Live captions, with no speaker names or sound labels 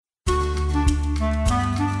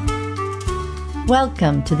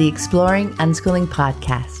Welcome to the Exploring Unschooling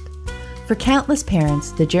podcast. For countless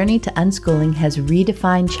parents, the journey to unschooling has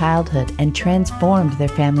redefined childhood and transformed their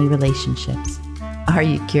family relationships. Are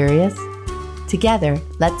you curious? Together,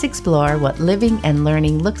 let's explore what living and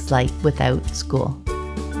learning looks like without school.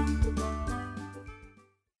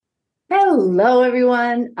 Hello,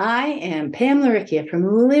 everyone. I am Pam Laricchia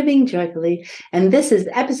from Living Joyfully, and this is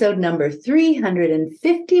episode number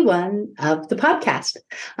 351 of the podcast.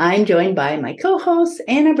 I'm joined by my co-hosts,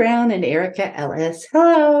 Anna Brown and Erica Ellis.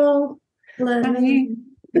 Hello. Hello. Hi.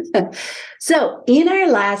 So, in our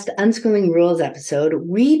last Unschooling Rules episode,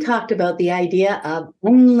 we talked about the idea of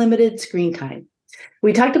unlimited screen time.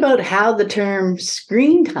 We talked about how the term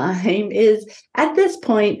screen time is, at this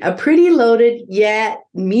point, a pretty loaded yet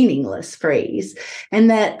meaningless phrase, and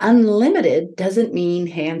that unlimited doesn't mean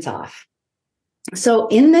hands off. So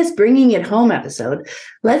in this Bringing It Home episode,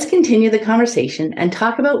 let's continue the conversation and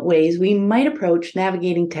talk about ways we might approach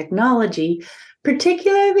navigating technology,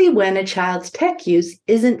 particularly when a child's tech use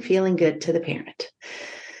isn't feeling good to the parent.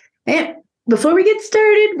 And before we get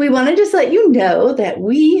started, we want to just let you know that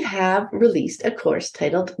we have released a course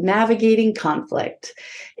titled Navigating Conflict.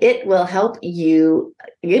 It will help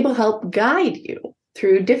guide you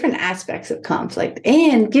through different aspects of conflict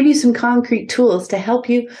and give you some concrete tools to help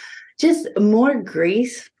you just more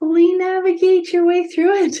gracefully navigate your way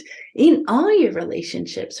through it in all your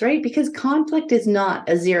relationships, right? Because conflict is not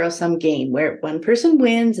a zero-sum game where one person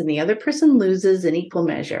wins and the other person loses in equal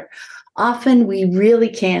measure. Often we really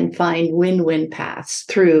can find win-win paths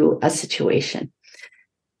through a situation.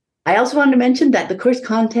 I also wanted to mention that the course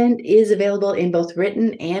content is available in both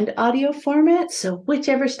written and audio formats, so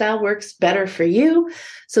whichever style works better for you.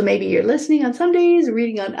 So maybe you're listening on some days,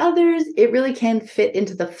 reading on others. It really can fit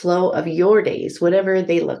into the flow of your days, whatever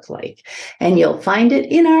they look like. And you'll find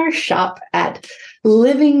it in our shop at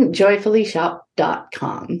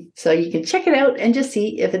livingjoyfullyshop.com. So you can check it out and just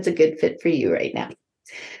see if it's a good fit for you right now.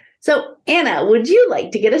 So, Anna, would you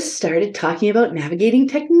like to get us started talking about navigating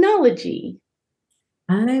technology?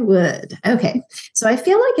 I would. Okay. So I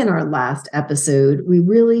feel like in our last episode, we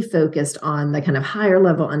really focused on the kind of higher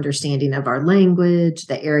level understanding of our language,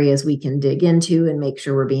 the areas we can dig into and make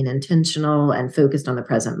sure we're being intentional and focused on the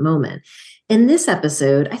present moment. In this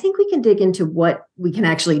episode, I think we can dig into what we can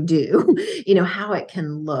actually do, how it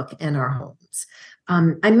can look in our homes.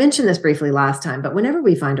 I mentioned this briefly last time, but whenever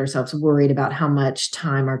we find ourselves worried about how much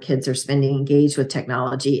time our kids are spending engaged with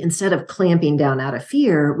technology, instead of clamping down out of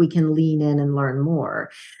fear, we can lean in and learn more.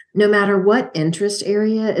 No matter what interest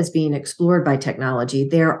area is being explored by technology,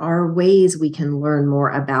 there are ways we can learn more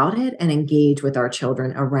about it and engage with our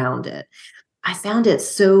children around it. I found it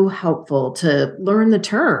so helpful to learn the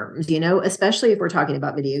terms, especially if we're talking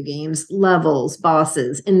about video games, levels,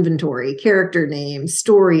 bosses, inventory, character names,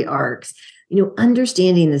 story arcs.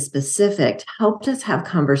 Understanding the specifics helped us have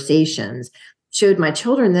conversations, showed my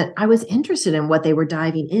children that I was interested in what they were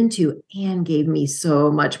diving into, and gave me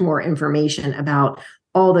so much more information about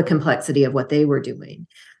all the complexity of what they were doing.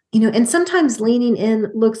 And sometimes leaning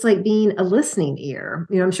in looks like being a listening ear.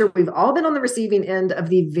 I'm sure we've all been on the receiving end of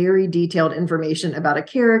the very detailed information about a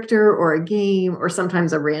character or a game, or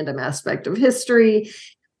sometimes a random aspect of history.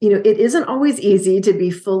 It isn't always easy to be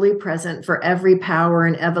fully present for every power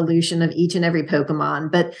and evolution of each and every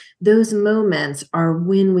Pokemon, but those moments are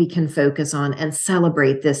when we can focus on and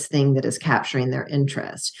celebrate this thing that is capturing their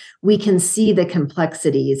interest. We can see the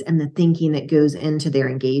complexities and the thinking that goes into their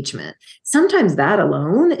engagement. Sometimes that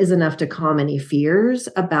alone is enough to calm any fears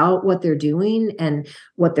about what they're doing and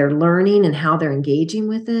what they're learning and how they're engaging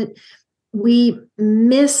with it. We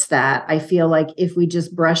miss that, I feel like, if we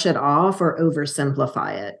just brush it off or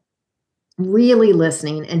oversimplify it. Really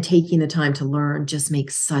listening and taking the time to learn just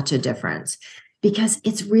makes such a difference, because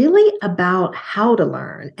it's really about how to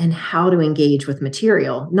learn and how to engage with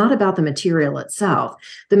material, not about the material itself.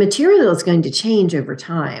 The material is going to change over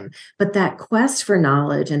time, but that quest for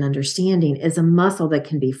knowledge and understanding is a muscle that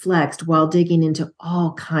can be flexed while digging into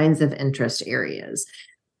all kinds of interest areas.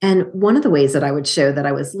 And one of the ways that I would show that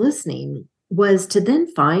I was listening was to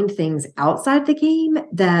then find things outside the game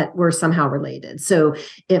that were somehow related. So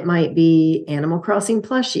it might be Animal Crossing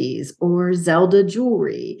plushies or Zelda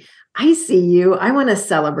jewelry. I see you. I want to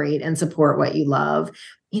celebrate and support what you love.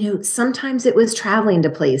 Sometimes it was traveling to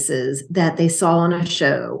places that they saw on a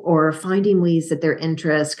show, or finding ways that their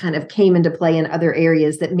interest kind of came into play in other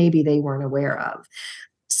areas that maybe they weren't aware of.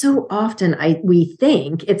 So often we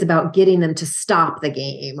think it's about getting them to stop the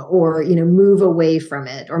game or, move away from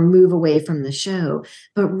it or move away from the show.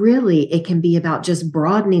 But really, it can be about just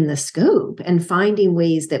broadening the scope and finding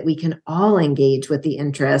ways that we can all engage with the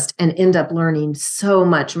interest and end up learning so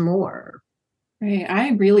much more. Right. I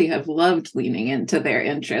really have loved leaning into their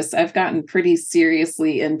interests. I've gotten pretty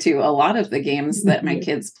seriously into a lot of the games that my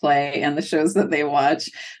kids play and the shows that they watch.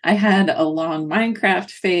 I had a long Minecraft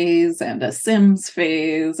phase and a Sims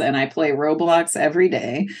phase, and I play Roblox every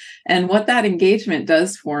day. And what that engagement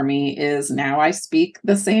does for me is now I speak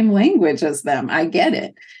the same language as them. I get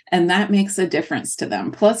it. And that makes a difference to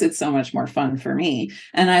them. Plus, it's so much more fun for me.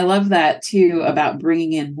 And I love that too about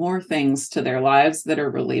bringing in more things to their lives that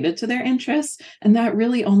are related to their interests. And that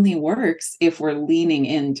really only works if we're leaning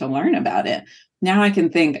in to learn about it. Now I can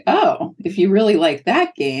think, oh, if you really like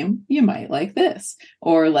that game, you might like this.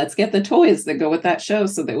 Or let's get the toys that go with that show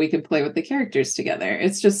so that we can play with the characters together.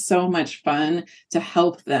 It's just so much fun to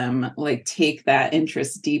help them like take that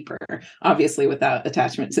interest deeper, obviously without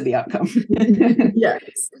attachment to the outcome.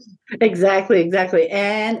 Yes, exactly.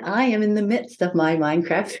 And I am in the midst of my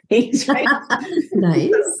Minecraft phase right now.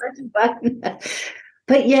 Nice.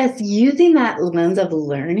 But yes, using that lens of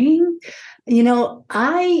learning,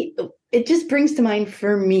 it just brings to mind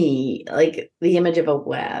for me, like the image of a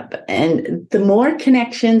web, and the more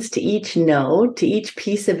connections to each node, to each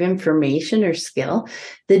piece of information or skill,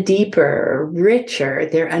 the deeper, richer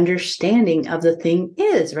their understanding of the thing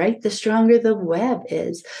is, right? The stronger the web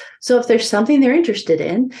is. So if there's something they're interested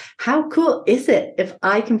in, how cool is it if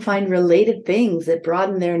I can find related things that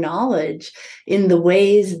broaden their knowledge in the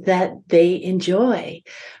ways that they enjoy,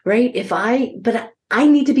 right? But I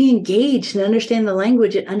need to be engaged and understand the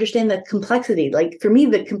language and understand the complexity. Like for me,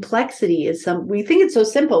 the complexity is we think it's so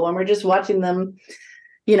simple when we're just watching them,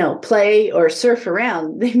 play or surf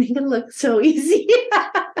around. They make it look so easy.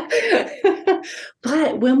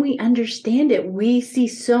 But when we understand it, we see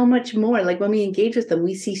so much more. Like when we engage with them,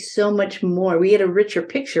 we see so much more. We get a richer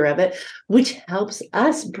picture of it, which helps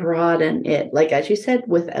us broaden it. Like, as you said,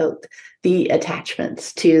 without the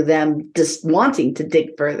attachments to them just wanting to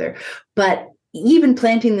dig further. But even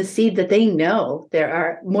planting the seed that they know there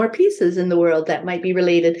are more pieces in the world that might be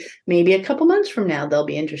related. Maybe a couple months from now, they'll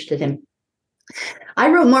be interested in. I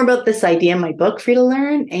wrote more about this idea in my book, Free to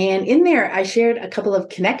Learn. And in there, I shared a couple of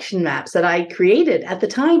connection maps that I created at the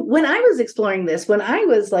time when I was exploring this, when I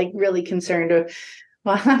was like really concerned of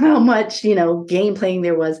how much, game playing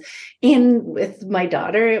there was. And with my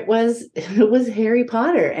daughter, it was Harry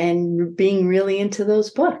Potter and being really into those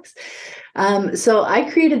books. So I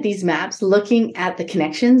created these maps looking at the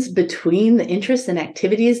connections between the interests and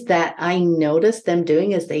activities that I noticed them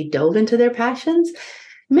doing as they dove into their passions,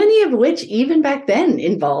 many of which even back then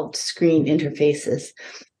involved screen interfaces.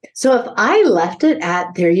 So if I left it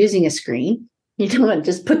at they're using a screen, and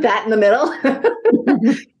just put that in the middle,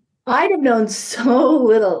 I'd have known so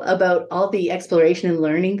little about all the exploration and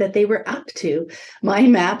learning that they were up to. My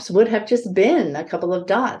maps would have just been a couple of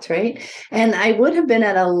dots, right? And I would have been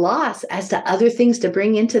at a loss as to other things to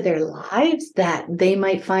bring into their lives that they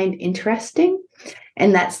might find interesting.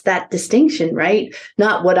 And that's that distinction, right?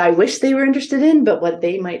 Not what I wish they were interested in, but what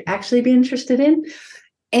they might actually be interested in.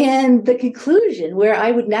 And the conclusion where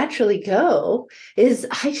I would naturally go is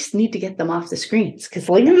I just need to get them off the screens because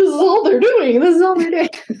this is all they're doing. This is all they're doing.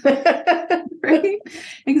 Right?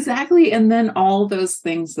 Exactly. And then all those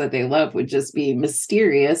things that they love would just be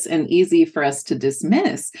mysterious and easy for us to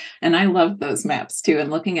dismiss. And I love those maps too, and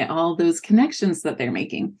looking at all those connections that they're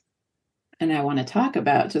making. And I want to talk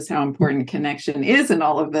about just how important connection is in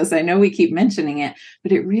all of this. I know we keep mentioning it,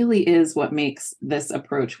 but it really is what makes this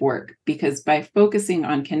approach work. Because by focusing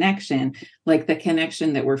on connection, like the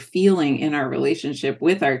connection that we're feeling in our relationship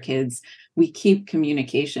with our kids, we keep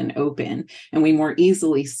communication open and we more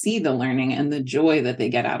easily see the learning and the joy that they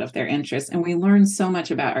get out of their interests. And we learn so much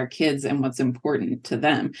about our kids and what's important to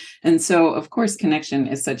them. And so, of course, connection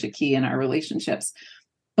is such a key in our relationships.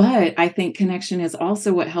 But I think connection is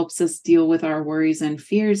also what helps us deal with our worries and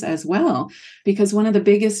fears as well. Because one of the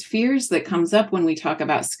biggest fears that comes up when we talk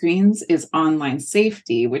about screens is online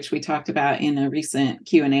safety, which we talked about in a recent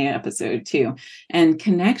Q&A episode too. And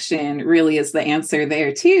connection really is the answer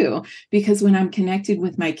there too. Because when I'm connected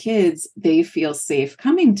with my kids, they feel safe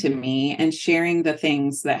coming to me and sharing the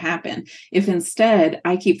things that happen. If instead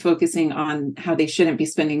I keep focusing on how they shouldn't be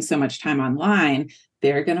spending so much time online,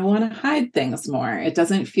 they're going to want to hide things more. It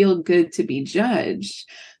doesn't feel good to be judged.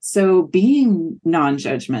 So being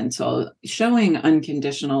non-judgmental, showing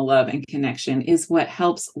unconditional love and connection is what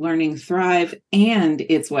helps learning thrive, and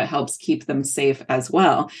it's what helps keep them safe as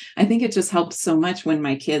well. I think it just helps so much when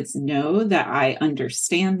my kids know that I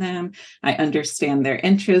understand them, I understand their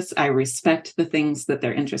interests, I respect the things that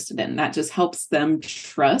they're interested in. That just helps them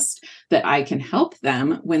trust that I can help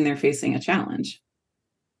them when they're facing a challenge.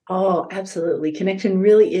 Oh, absolutely. Connection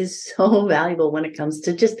really is so valuable when it comes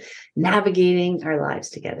to just navigating our lives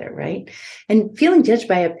together, right? And feeling judged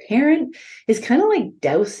by a parent is kind of like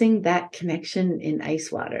dousing that connection in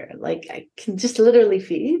ice water. Like I can just literally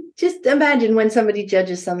feel, just imagine when somebody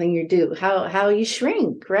judges something you do, how you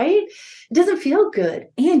shrink, right? It doesn't feel good.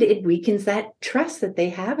 And it weakens that trust that they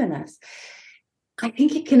have in us. I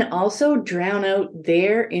think it can also drown out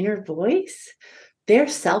their inner voice. Their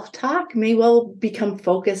self-talk may well become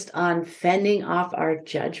focused on fending off our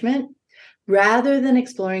judgment rather than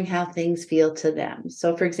exploring how things feel to them.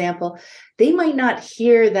 So, for example, they might not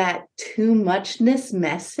hear that too muchness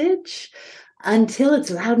message until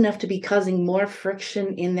it's loud enough to be causing more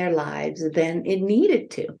friction in their lives than it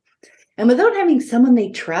needed to. And without having someone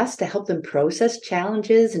they trust to help them process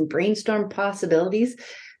challenges and brainstorm possibilities,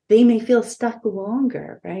 they may feel stuck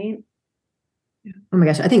longer, right? Oh my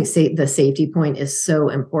gosh, I think the safety point is so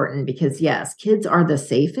important because, yes, kids are the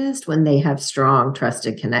safest when they have strong,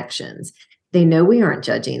 trusted connections. They know we aren't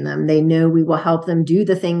judging them. They know we will help them do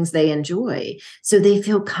the things they enjoy. So they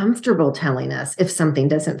feel comfortable telling us if something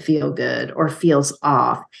doesn't feel good or feels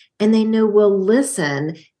off. And they know we'll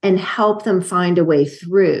listen and help them find a way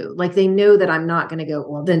through. Like they know that I'm not going to go,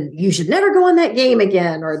 well, then you should never go on that game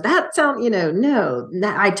again. Or that sound, no,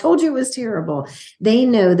 I told you it was terrible. They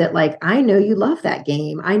know that, like, I know you love that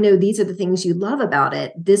game. I know these are the things you love about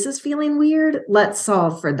it. This is feeling weird. Let's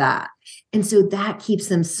solve for that. And so that keeps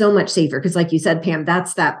them so much safer. Because like you said, Pam,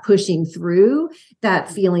 that's that pushing through that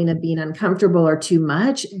feeling of being uncomfortable or too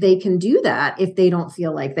much. They can do that if they don't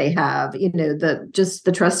feel like they have,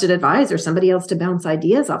 the trusted advisor, somebody else to bounce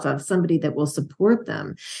ideas off of, somebody that will support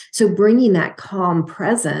them. So bringing that calm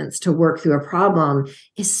presence to work through a problem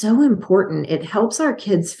is so important. It helps our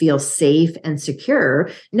kids feel safe and secure,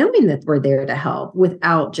 knowing that we're there to help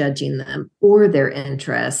without judging them or their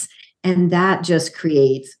interests. And that just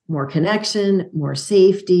creates more connection, more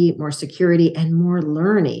safety, more security, and more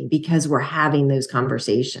learning because we're having those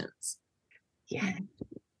conversations. Yeah,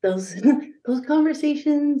 those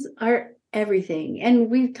conversations are everything. And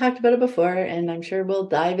we've talked about it before, and I'm sure we'll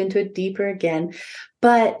dive into it deeper again.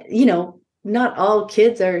 But, not all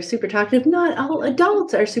kids are super talkative. Not all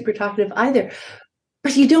adults are super talkative either.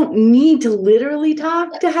 But you don't need to literally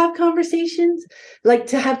talk to have conversations, like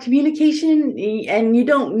to have communication. And you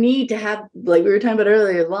don't need to have, like we were talking about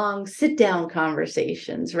earlier, long sit down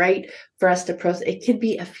conversations, right? For us to process. It could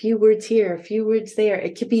be a few words here, a few words there.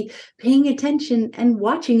 It could be paying attention and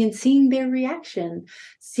watching and seeing their reaction,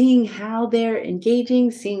 seeing how they're engaging,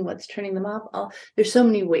 seeing what's turning them off. There's so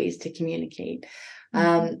many ways to communicate.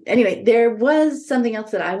 Anyway, there was something else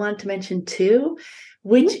that I wanted to mention too,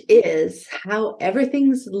 which is however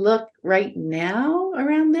things look right now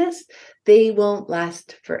around this, they won't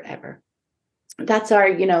last forever. That's our,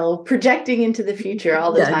 projecting into the future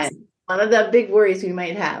all the time. One of the big worries we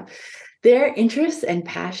might have. Their interests and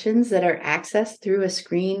passions that are accessed through a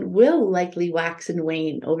screen will likely wax and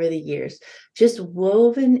wane over the years, just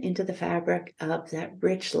woven into the fabric of that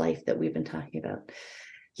rich life that we've been talking about.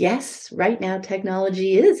 Yes, right now,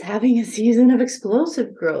 technology is having a season of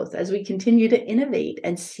explosive growth as we continue to innovate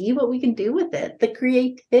and see what we can do with it. The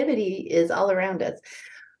creativity is all around us.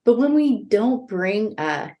 But when we don't bring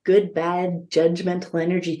a good, bad, judgmental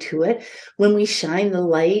energy to it, when we shine the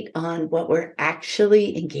light on what we're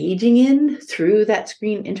actually engaging in through that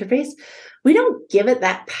screen interface, we don't give it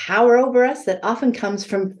that power over us that often comes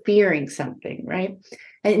from fearing something, right?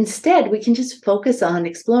 And instead, we can just focus on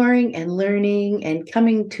exploring and learning and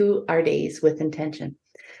coming to our days with intention.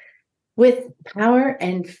 With power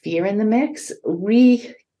and fear in the mix,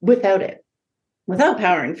 without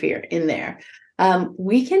power and fear in there,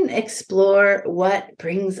 we can explore what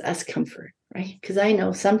brings us comfort, right? Because I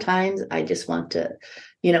know sometimes I just want to,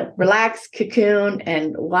 relax, cocoon,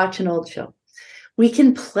 and watch an old show. We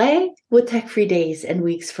can play with tech-free days and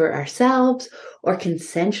weeks for ourselves or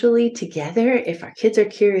consensually together if our kids are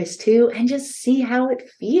curious too, and just see how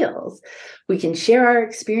it feels. We can share our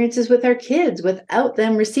experiences with our kids without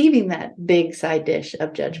them receiving that big side dish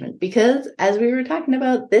of judgment, because as we were talking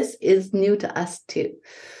about, this is new to us too.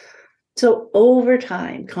 So over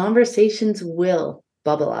time, conversations will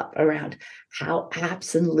bubble up around how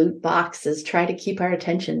apps and loot boxes try to keep our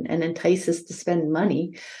attention and entice us to spend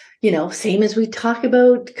money. Same as we talk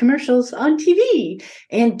about commercials on TV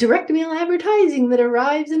and direct mail advertising that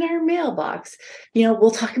arrives in our mailbox.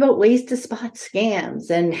 We'll talk about ways to spot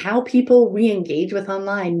scams and how people we engage with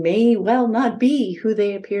online may well not be who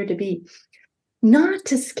they appear to be. Not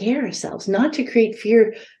to scare ourselves, not to create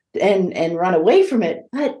fear and run away from it,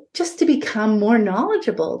 but just to become more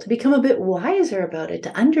knowledgeable, to become a bit wiser about it,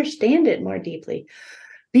 to understand it more deeply.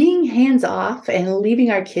 being hands off and leaving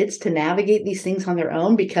our kids to navigate these things on their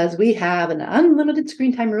own because we have an unlimited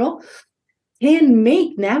screen time rule can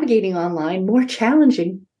make navigating online more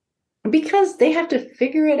challenging because they have to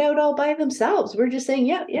figure it out all by themselves. We're just saying,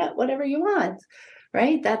 yeah, whatever you want,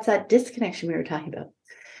 right? That's that disconnection we were talking about.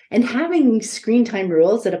 And having screen time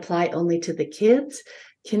rules that apply only to the kids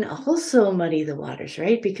can also muddy the waters,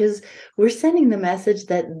 right? Because we're sending the message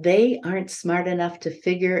that they aren't smart enough to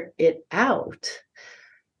figure it out.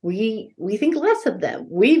 We think less of them.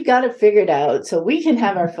 We've got it figured out, so we can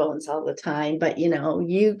have our phones all the time, but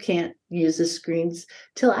you can't use the screens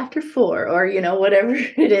till after 4, or whatever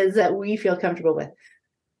it is that we feel comfortable with.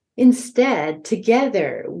 Instead,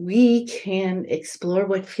 together, we can explore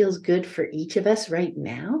what feels good for each of us right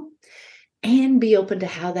now and be open to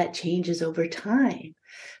how that changes over time,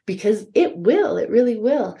 because it really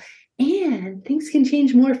will. And things can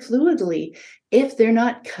change more fluidly if they're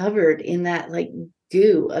not covered in that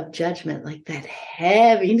goo of judgment, like that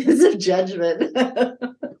heaviness of judgment.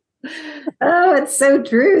 Oh, it's so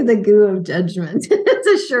true. The goo of judgment.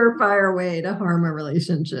 It's a surefire way to harm a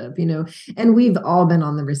relationship, and we've all been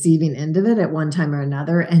on the receiving end of it at one time or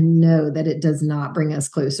another and know that it does not bring us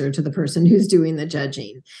closer to the person who's doing the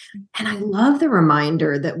judging. And I love the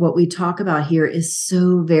reminder that what we talk about here is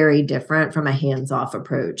so very different from a hands-off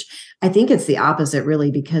approach. I think it's the opposite,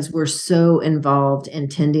 really, because we're so involved in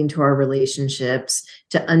tending to our relationships,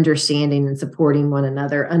 to understanding and supporting one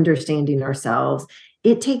another, understanding ourselves.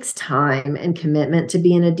 It takes time and commitment to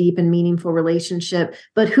be in a deep and meaningful relationship,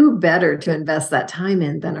 but who better to invest that time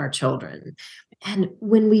in than our children? And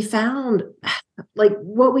when we found,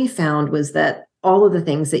 what we found was that all of the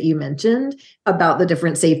things that you mentioned about the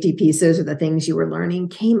different safety pieces or the things you were learning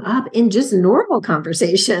came up in just normal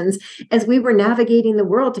conversations as we were navigating the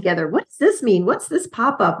world together. What does this mean? What's this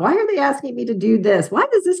pop-up? Why are they asking me to do this? Why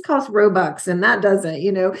does this cost Robux and that doesn't?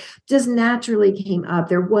 Just naturally came up.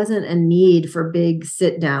 There wasn't a need for big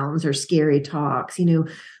sit downs or scary talks.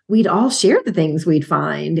 We'd all share the things we'd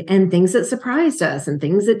find and things that surprised us and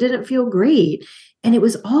things that didn't feel great. And it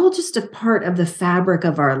was all just a part of the fabric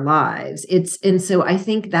of our lives. And so I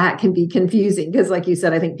think that can be confusing because, like you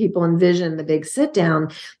said, I think people envision the big sit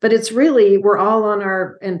down, but it's really, we're all on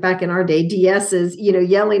and back in our day, DSs,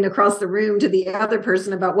 yelling across the room to the other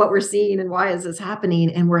person about what we're seeing and why is this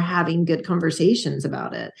happening. And we're having good conversations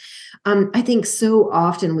about it. I think so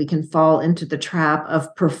often we can fall into the trap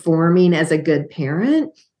of performing as a good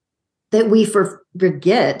parent that we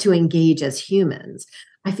forget to engage as humans.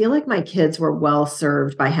 I feel like my kids were well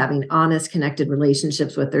served by having honest, connected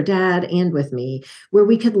relationships with their dad and with me, where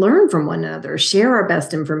we could learn from one another, share our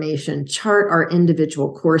best information, chart our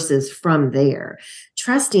individual courses from there,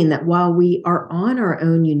 trusting that while we are on our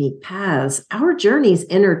own unique paths, our journeys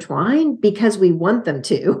intertwine because we want them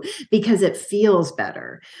to, because it feels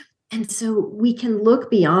better. And so we can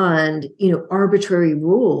look beyond, arbitrary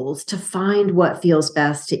rules to find what feels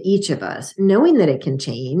best to each of us, knowing that it can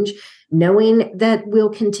change, knowing that we'll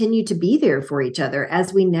continue to be there for each other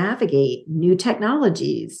as we navigate new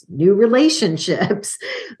technologies, new relationships,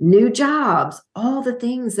 new jobs, all the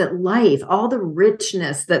things that life, all the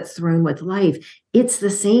richness that's thrown with life. It's the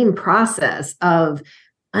same process of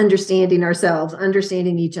understanding ourselves,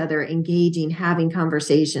 understanding each other, engaging, having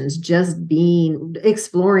conversations, just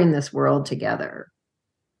exploring this world together.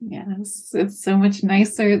 Yes, it's so much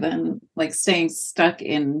nicer than staying stuck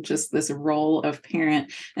in just this role of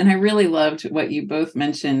parent. And I really loved what you both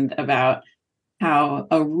mentioned about how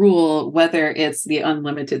a rule, whether it's the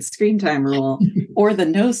unlimited screen time rule or the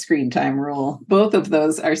no screen time rule, both of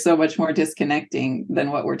those are so much more disconnecting than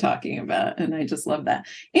what we're talking about. And I just love that.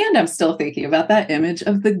 And I'm still thinking about that image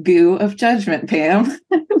of the goo of judgment, Pam.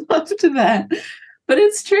 I loved that. But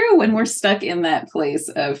it's true, when we're stuck in that place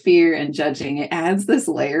of fear and judging, it adds this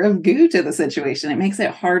layer of goo to the situation. It makes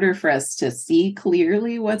it harder for us to see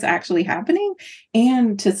clearly what's actually happening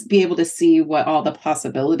and to be able to see what all the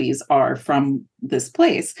possibilities are from this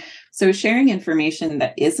place. So sharing information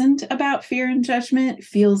that isn't about fear and judgment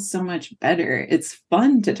feels so much better. It's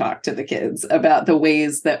fun to talk to the kids about the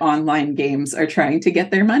ways that online games are trying to get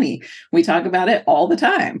their money. We talk about it all the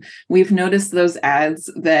time. We've noticed those ads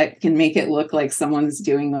that can make it look like someone's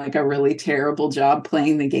doing a really terrible job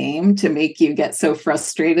playing the game to make you get so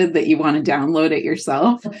frustrated that you want to download it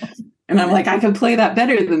yourself. And I'm like, I can play that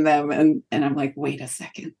better than them. And I'm like, wait a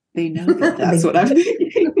second. They know that that's what I'm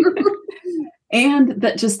thinking. And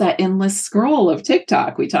that just that endless scroll of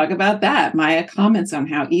TikTok. We talk about that. Maya comments on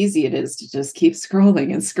how easy it is to just keep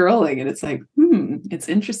scrolling and scrolling. And it's like, it's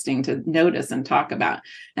interesting to notice and talk about.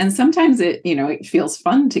 And sometimes it feels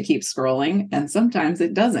fun to keep scrolling, and sometimes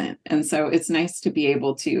it doesn't. And so it's nice to be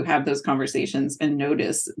able to have those conversations and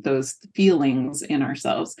notice those feelings in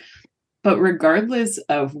ourselves. But regardless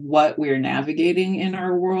of what we're navigating in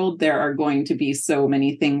our world, there are going to be so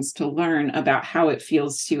many things to learn about how it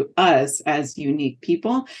feels to us as unique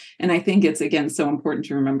people. And I think it's, again, so important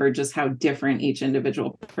to remember just how different each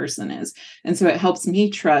individual person is. And so it helps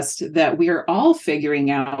me trust that we are all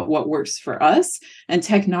figuring out what works for us. And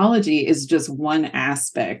technology is just one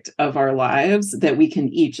aspect of our lives that we can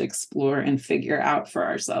each explore and figure out for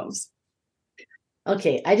ourselves.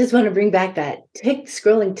 Okay, I just want to bring back that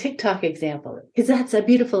scrolling TikTok example, because that's a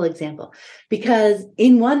beautiful example. Because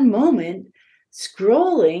in one moment,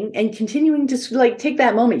 scrolling and continuing to take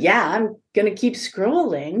that moment, I'm going to keep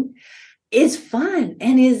scrolling, is fun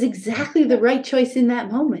and is exactly the right choice in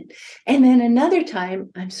that moment. And then another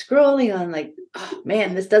time, I'm scrolling on oh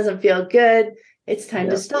man, this doesn't feel good. It's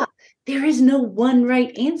time to stop. There is no one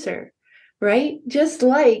right answer, right? Just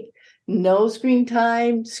like no screen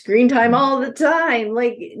time all the time.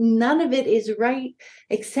 None of it is right,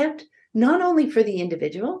 except not only for the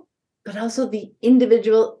individual, but also the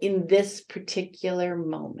individual in this particular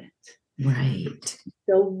moment. Right.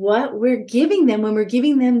 So what we're giving them when we're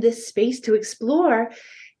giving them this space to explore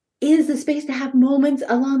is the space to have moments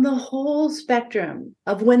along the whole spectrum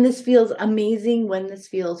of when this feels amazing, when this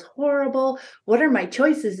feels horrible, what are my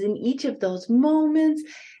choices in each of those moments?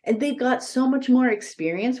 And they've got so much more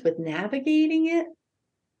experience with navigating it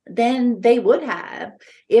than they would have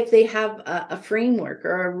if they have a framework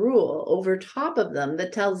or a rule over top of them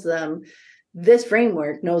that tells them this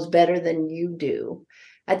framework knows better than you do.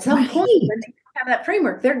 At some point, when they have that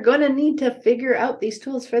framework, they're going to need to figure out these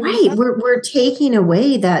tools for themselves. We're taking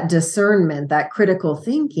away that discernment, that critical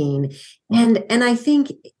thinking. And I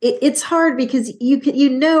think it's hard because you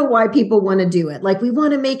know why people want to do it. We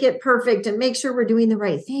want to make it perfect and make sure we're doing the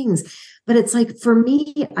right things. But it's for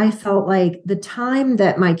me, I felt like the time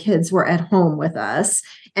that my kids were at home with us,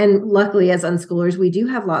 and luckily as unschoolers, we do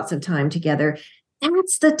have lots of time together.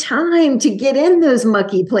 That's the time to get in those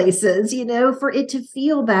mucky places, for it to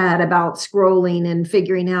feel bad about scrolling and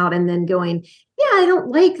figuring out and then going, I don't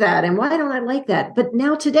like that. And why don't I like that? But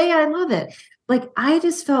now today I love it. I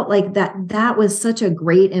just felt like that was such a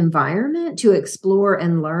great environment to explore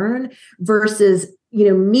and learn versus,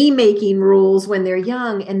 me making rules when they're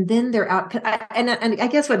young and then they're out. And I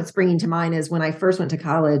guess what it's bringing to mind is when I first went to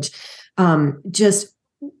college,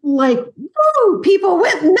 people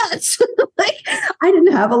went nuts. I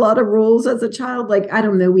didn't have a lot of rules as a child. I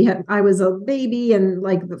don't know, I was a baby and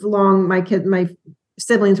my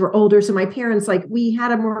siblings were older. So my parents, we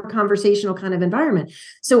had a more conversational kind of environment.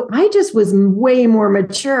 So I just was way more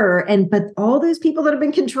mature. But all those people that have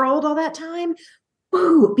been controlled all that time,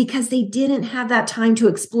 because they didn't have that time to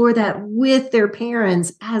explore that with their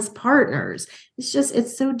parents as partners.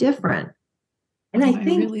 It's so different. And I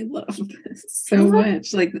think I really love this so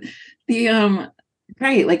much. Right.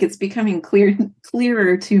 It's becoming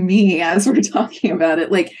clearer to me as we're talking about it,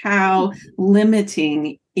 how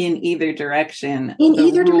limiting in either direction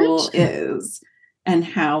the rule is and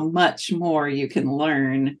how much more you can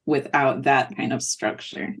learn without that kind of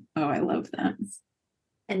structure. Oh, I love that.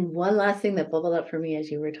 And one last thing that bubbled up for me as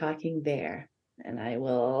you were talking there, and I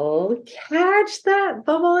will catch that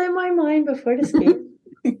bubble in my mind before it escapes,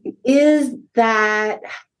 is that,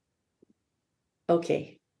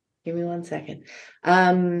 okay, give me 1 second.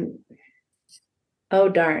 Oh,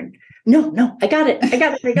 darn. No, I got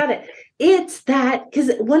it. It's that,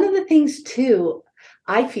 because one of the things too,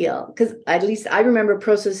 I feel, because at least I remember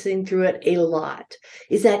processing through it a lot,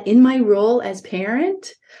 is that in my role as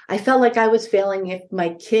parent, I felt like I was failing if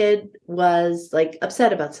my kid was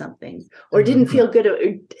upset about something or didn't feel good. Or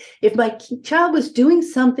if my child was doing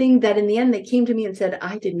something that in the end they came to me and said,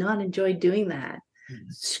 I did not enjoy doing that,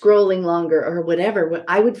 scrolling longer or whatever,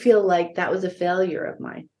 I would feel like that was a failure of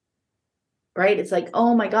mine. Right? It's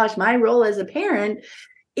oh my gosh, my role as a parent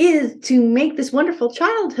is to make this wonderful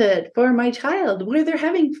childhood for my child where they're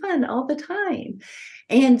having fun all the time.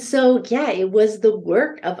 And so, it was the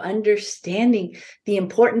work of understanding the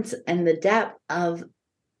importance and the depth of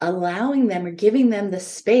allowing them or giving them the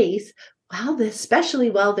space, especially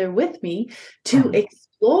while they're with me, to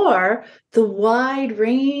explore the wide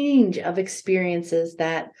range of experiences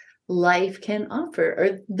that life can offer,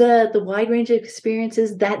 or the wide range of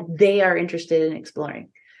experiences that they are interested in exploring.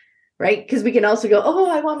 Right? Because we can also go,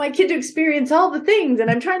 I want my kid to experience all the things, and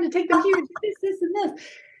I'm trying to take them here, do this, and this.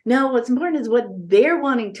 No, what's important is what they're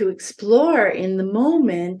wanting to explore in the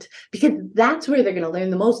moment, because that's where they're going to learn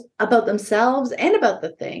the most about themselves and about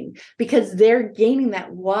the thing, because they're gaining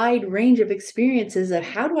that wide range of experiences of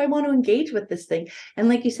how do I want to engage with this thing? And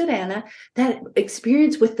like you said, Anna, that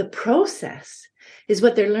experience with the process is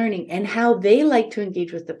what they're learning, and how they like to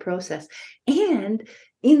engage with the process. And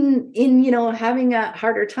in having a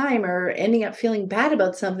harder time or ending up feeling bad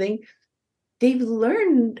about something, they've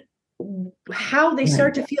learned how they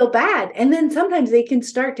start to feel bad. And then sometimes they can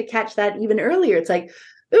start to catch that even earlier. It's like,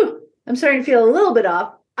 ooh, I'm starting to feel a little bit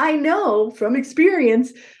off. I know from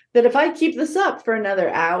experience that if I keep this up for another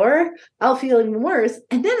hour, I'll feel even worse.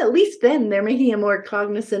 And then at least then they're making a more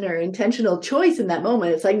cognizant or intentional choice in that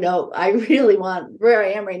moment. It's like, no, I really want where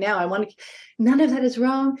I am right now. I want to, none of that is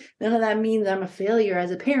wrong. None of that means I'm a failure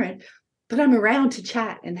as a parent, but I'm around to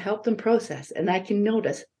chat and help them process. And I can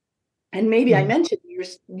notice. And maybe I mentioned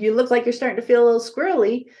you look like you're starting to feel a little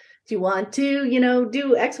squirrely. Do you want to,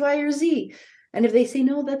 do X, Y, or Z? And if they say,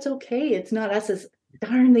 no, that's okay. It's not us as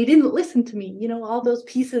darn, they didn't listen to me. All those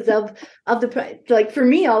pieces of the, like for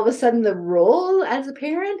me, all of a sudden the role as a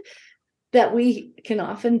parent that we can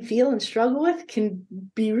often feel and struggle with can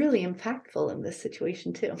be really impactful in this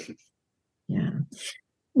situation too. Yeah.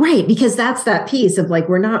 Right, because that's that piece of like,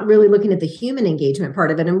 we're not really looking at the human engagement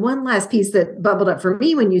part of it. And one last piece that bubbled up for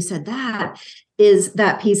me when you said that is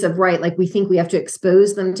that piece of, right, like we think we have to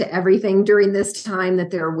expose them to everything during this time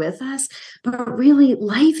that they're with us. But really,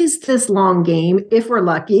 life is this long game, if we're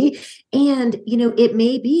lucky. And, it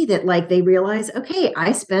may be that like they realize, okay,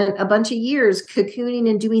 I spent a bunch of years cocooning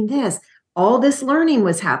and doing this. All this learning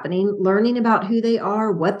was happening, learning about who they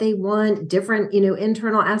are, what they want, different,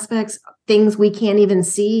 internal aspects, things we can't even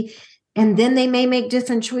see. And then they may make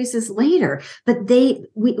different choices later, but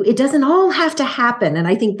it doesn't all have to happen. And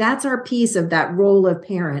I think that's our piece of that role of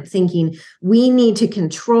parent, thinking we need to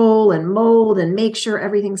control and mold and make sure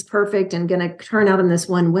everything's perfect and going to turn out in this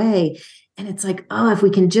one way. And it's like, oh, if we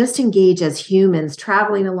can just engage as humans,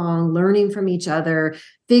 traveling along, learning from each other,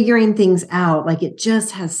 figuring things out, like it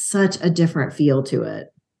just has such a different feel to it.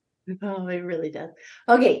 Oh, it really does.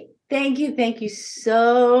 Okay. Thank you. Thank you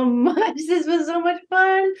so much. This was so much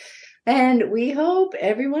fun. And we hope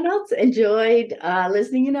everyone else enjoyed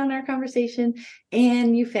listening in on our conversation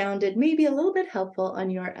and you found it maybe a little bit helpful on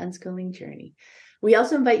your unschooling journey. We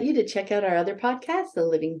also invite you to check out our other podcast, the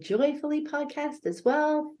Living Joyfully podcast as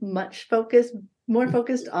well, more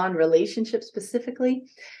focused on relationships specifically.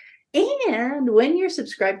 And when you're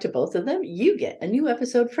subscribed to both of them, you get a new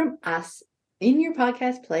episode from us in your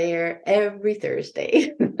podcast player every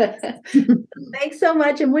Thursday. Thanks so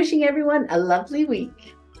much. I'm wishing everyone a lovely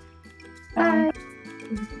week. Bye.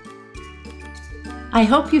 I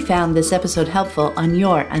hope you found this episode helpful on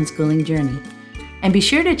your unschooling journey. And be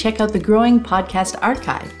sure to check out the growing podcast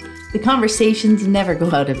archive. The conversations never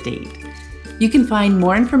go out of date. You can find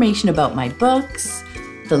more information about my books,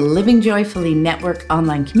 the Living Joyfully Network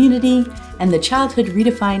online community, and the Childhood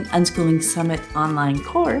Redefined Unschooling Summit online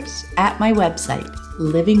course at my website,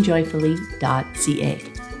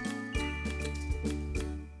 livingjoyfully.ca.